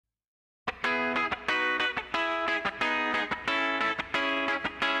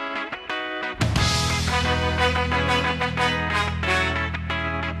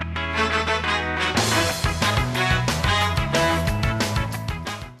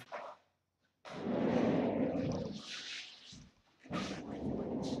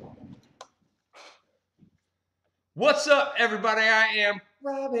What's up, everybody? I am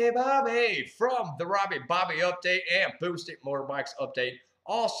Robbie Bobby from the Robbie Bobby Update and BOOMTASTICK Motorbikes Update.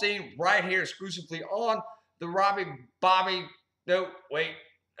 All seen right here exclusively on the Robbie Bobby. No, wait.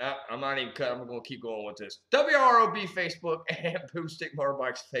 I'm not even cut. I'm going to keep going with this. WROB Facebook and BOOMTASTICK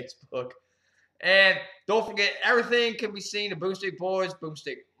Motorbikes Facebook. And don't forget, everything can be seen. The BOOMTASTICK Boys,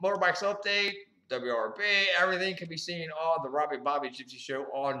 BOOMTASTICK Motorbikes Update, WRB. Everything can be seen on the Robbie Bobby Gypsy Show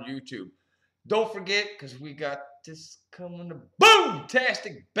on YouTube. Don't forget, because we got this coming to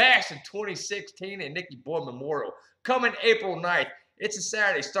BOOMTASTICK Bash in 2016 and NICKY Boy Memorial coming April 9th. It's a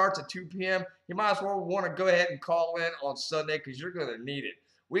Saturday, starts at 2 p.m. You might as well want to go ahead and call in on Sunday because you're going to need it.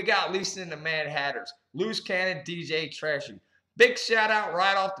 We got Lisa and the Mad Hatters, Loose Cannon, DJ Trashy. Big shout out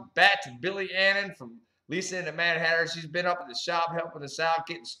right off the bat to Billy Annan from Lisa and the Mad Hatters. She's been up at the shop helping us out,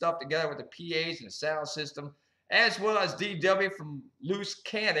 getting stuff together with the PAs and the sound system, as well as DW from Loose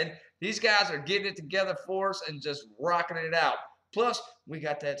Cannon. These guys are getting it together for us and just rocking it out. Plus, we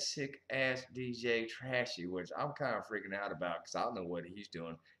got that sick-ass DJ Trashy, which I'm kind of freaking out about because I don't know what he's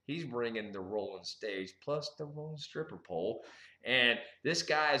doing. He's bringing the rolling stage plus the rolling stripper pole. And this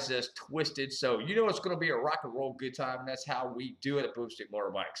guy is just twisted. So you know it's going to be a rock and roll good time, and that's how we do it at BOOMTASTICK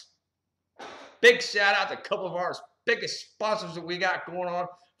Motorbikes. Big shout-out to a couple of our biggest sponsors that we got going on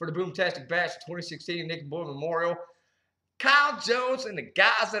for the BOOMTASTICK Bash 2016 NICKY Boy Memorial. Kyle Jones and the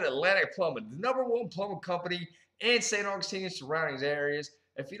guys at Atlantic Plumbing, the #1 plumbing company in St. Augustine and surrounding areas.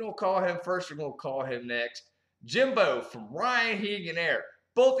 If you don't call him first, you're going to call him next. Jimbo from Ryan Hegan Air.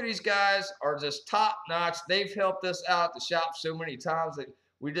 Both of these guys are just top notch. They've helped us out at the shop so many times that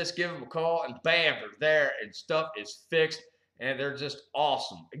we just give them a call and bam, they're there and stuff is fixed and they're just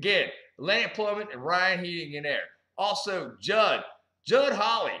awesome. Again, Atlantic Plumbing and Ryan Hegan Air. Also, Judd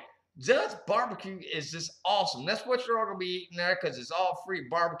Holly. Judd's barbecue is just awesome. That's what you're all going to be eating there because it's all free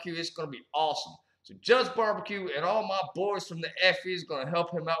barbecue. It's going to be awesome. So Judd's barbecue and all my boys from the FE is going to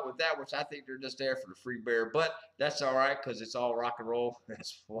help him out with that, which I think they're just there for the free beer. But that's all right because it's all rock and roll.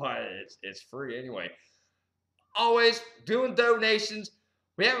 That's why it's free anyway. Always doing donations.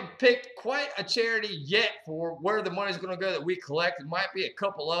 We haven't picked quite a charity yet for where the money's going to go that we collect. It might be a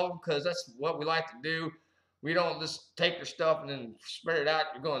couple of them because that's what we like to do. We don't just take your stuff and then spread it out.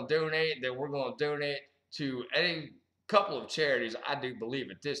 You're going to donate, then we're going to donate to any couple of charities, I do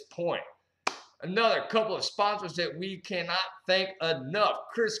believe, at this point. Another couple of sponsors that we cannot thank enough.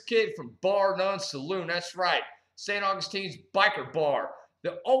 Chris Kidd from Bar None Saloon. That's right. St. Augustine's Biker Bar.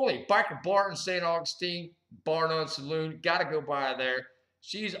 The only biker bar in St. Augustine, Bar None Saloon. Got to go by there.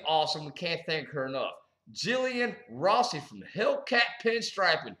 She's awesome. We can't thank her enough. Jillian Rossi from Hellcat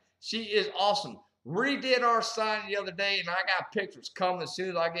Pinstriping. She is awesome. Redid our sign the other day, and I got pictures coming as soon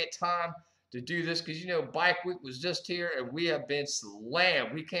as I get time to do this because, you know, Bike Week was just here, and we have been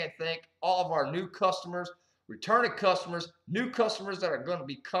slammed. We can't thank all of our new customers, returning customers, new customers that are going to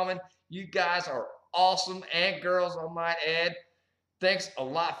be coming. You guys are awesome, and girls, I might add. Thanks a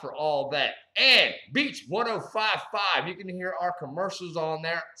lot for all that. And Beach 105.5, you can hear our commercials on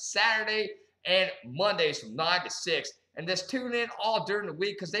there Saturday and Mondays from 9 to 6. And just tune in all during the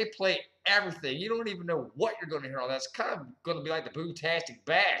week because they play everything. You don't even know what you're going to hear on that. It's kind of going to be like the BOOMTASTICK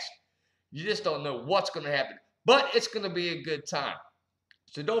Bash. You just don't know what's going to happen. But it's going to be a good time.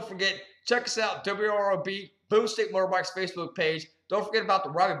 So don't forget, check us out, WROB, BOOMTASTICK Motorbikes Facebook page. Don't forget about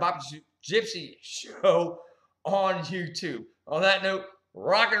the Robbie Bobby Gypsy Show on YouTube. On that note,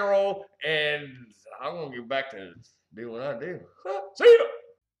 rock and roll, and I'm going to get back to doing what I do. See ya!